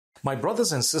My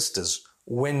brothers and sisters,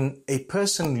 when a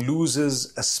person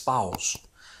loses a spouse,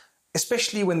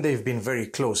 especially when they've been very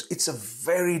close, it's a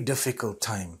very difficult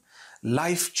time.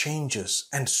 Life changes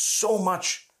and so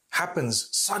much happens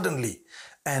suddenly,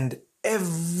 and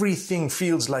everything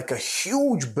feels like a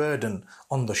huge burden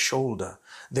on the shoulder.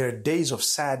 There are days of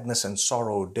sadness and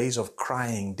sorrow, days of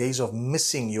crying, days of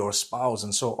missing your spouse,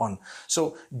 and so on.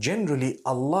 So generally,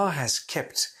 Allah has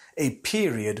kept a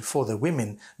period for the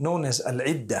women known as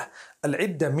Al-Iddah.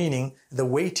 Al-Iddah meaning the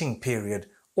waiting period,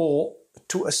 or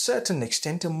to a certain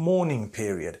extent, a mourning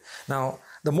period. Now,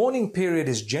 the mourning period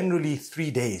is generally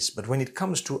 3 days, but when it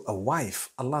comes to a wife,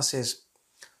 Allah says,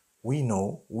 we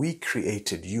know, we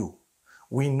created you.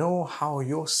 We know how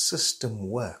your system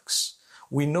works.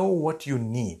 We know what you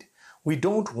need. We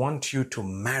don't want you to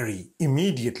marry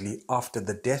immediately after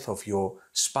the death of your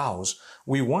spouse.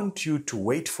 We want you to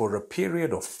wait for a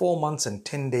period of 4 months and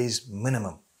 10 days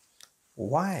minimum.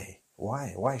 Why?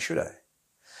 Why should I?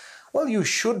 Well, you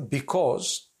should,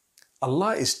 because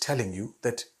Allah is telling you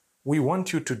that we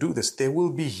want you to do this. There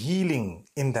will be healing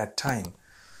in that time.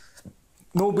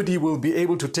 Nobody will be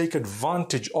able to take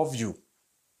advantage of you.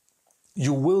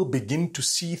 You will begin to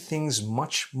see things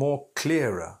much more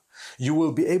clearer. You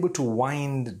will be able to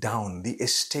wind down the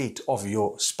estate of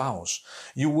your spouse.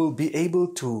 You will be able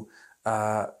to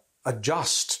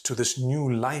adjust to this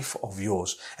new life of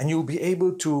yours, and you'll be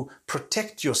able to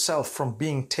protect yourself from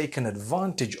being taken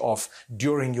advantage of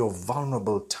during your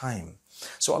vulnerable time.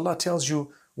 So Allah tells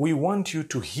you, we want you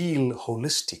to heal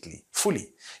holistically,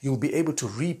 fully. You'll be able to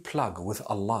replug with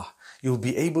Allah. You'll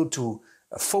be able to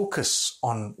focus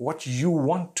on what you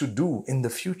want to do in the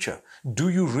future. Do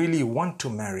you really want to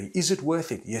marry? Is it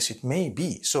worth it? Yes, it may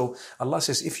be. So Allah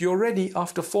says, if you're ready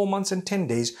after 4 months and 10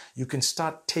 days, you can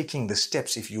start taking the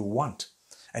steps if you want.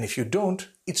 And if you don't,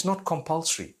 it's not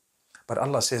compulsory. But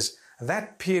Allah says,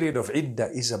 that period of iddah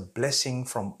is a blessing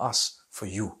from us for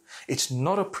you. It's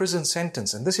not a prison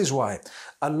sentence. And this is why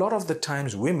a lot of the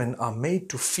times women are made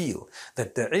to feel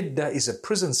that the iddah is a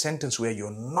prison sentence where you're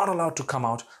not allowed to come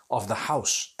out of the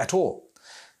house at all.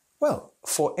 Well,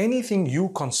 for anything you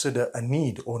consider a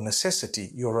need or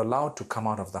necessity, you're allowed to come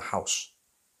out of the house.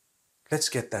 Let's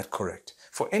get that correct.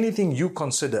 For anything you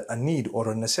consider a need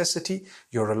or a necessity,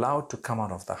 you're allowed to come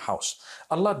out of the house.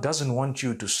 Allah doesn't want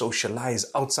you to socialize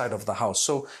outside of the house.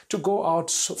 So to go out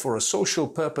for a social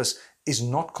purpose is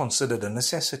not considered a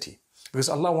necessity, because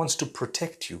Allah wants to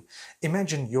protect you.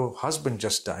 Imagine your husband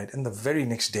just died, and the very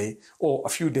next day or a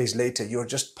few days later, you're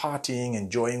just partying,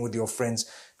 enjoying with your friends.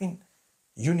 I mean,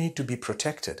 you need to be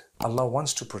protected. Allah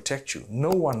wants to protect you.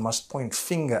 No one must point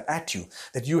finger at you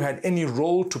that you had any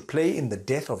role to play in the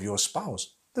death of your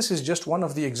spouse. This is just one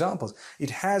of the examples. It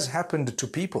has happened to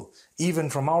people, even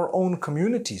from our own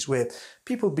communities, where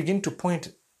people begin to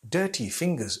point dirty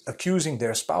fingers, accusing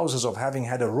their spouses of having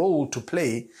had a role to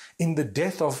play in the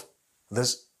death of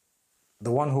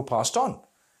the one who passed on.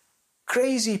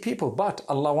 Crazy people, but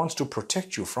Allah wants to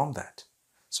protect you from that.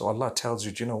 So Allah tells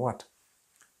you, do you know what?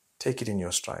 Take it in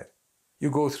your stride. You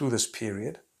go through this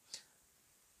period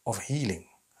of healing.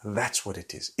 That's what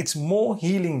it is. It's more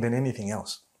healing than anything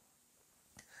else.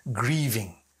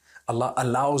 Grieving. Allah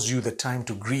allows you the time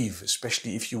to grieve,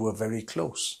 especially if you were very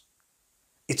close.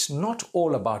 It's not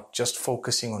all about just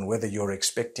focusing on whether you're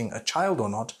expecting a child or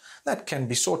not. That can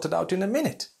be sorted out in a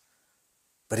minute.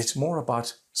 But it's more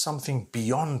about something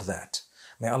beyond that.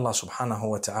 May Allah subhanahu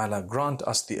wa ta'ala grant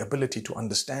us the ability to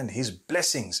understand His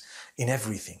blessings in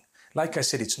everything. Like I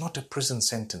said, it's not a prison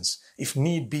sentence. If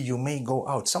need be, you may go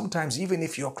out. Sometimes even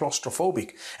if you're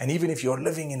claustrophobic, and even if you're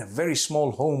living in a very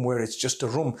small home where it's just a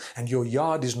room and your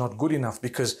yard is not good enough,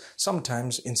 because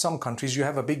sometimes in some countries you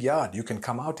have a big yard. You can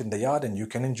come out in the yard and you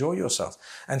can enjoy yourself.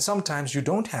 And sometimes you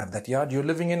don't have that yard. You're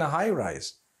living in a high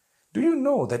rise. Do you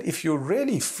know that if you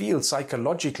really feel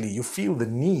psychologically, you feel the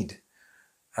need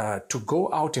to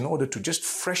go out in order to just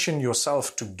freshen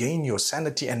yourself, to gain your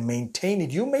sanity and maintain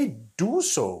it, you may do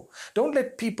so. Don't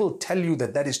let people tell you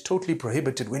that that is totally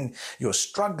prohibited when you're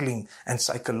struggling and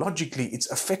psychologically it's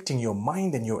affecting your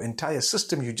mind and your entire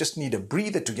system. You just need a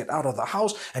breather to get out of the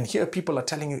house, and here people are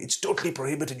telling you it's totally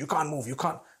prohibited, you can't move, you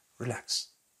can't.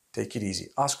 Relax. Take it easy.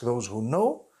 Ask those who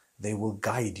know, they will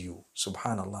guide you.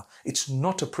 Subhanallah. It's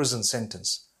not a prison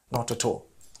sentence. Not at all.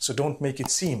 So don't make it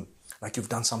seem like you've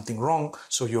done something wrong,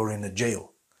 so you're in a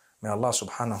jail. May Allah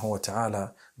subhanahu wa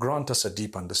ta'ala grant us a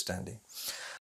deep understanding.